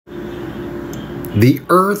The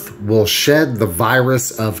Earth will shed the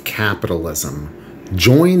virus of capitalism.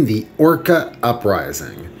 Join the Orca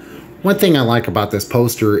Uprising. One thing I like about this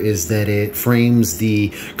poster is that it frames the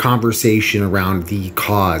conversation around the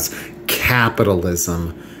cause.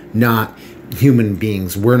 Capitalism, not human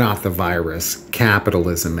beings. We're not the virus.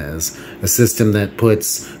 Capitalism is a system that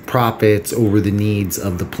puts profits over the needs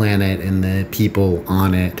of the planet and the people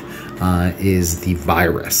on it is the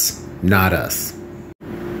virus, not us.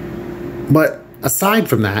 But aside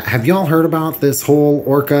from that, have y'all heard about this whole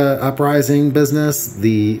Orca Uprising business?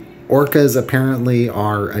 The Orcas apparently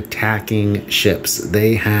are attacking ships.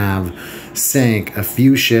 They have sank a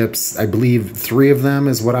few ships. I believe 3 of them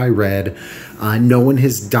is what I read. No one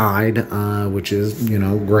has died, which is,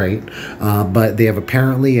 great. But they have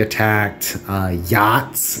apparently attacked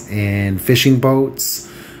yachts and fishing boats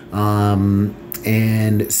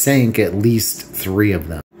and sank at least 3 of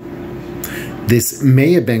them. This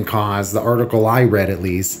may have been caused, the article I read at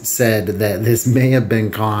least, said that this may have been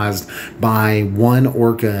caused by one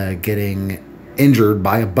orca getting injured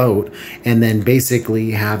by a boat and then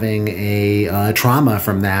basically having a trauma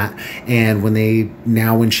from that. And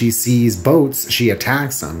when she sees boats, she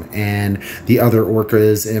attacks them. And the other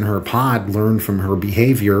orcas in her pod learned from her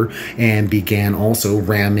behavior and began also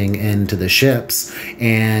ramming into the ships.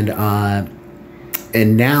 And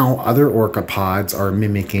now other orca pods are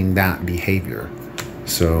mimicking that behavior.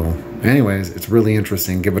 So anyways, it's really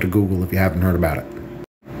interesting. Give it a Google if you haven't heard about it.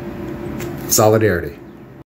 Solidarity.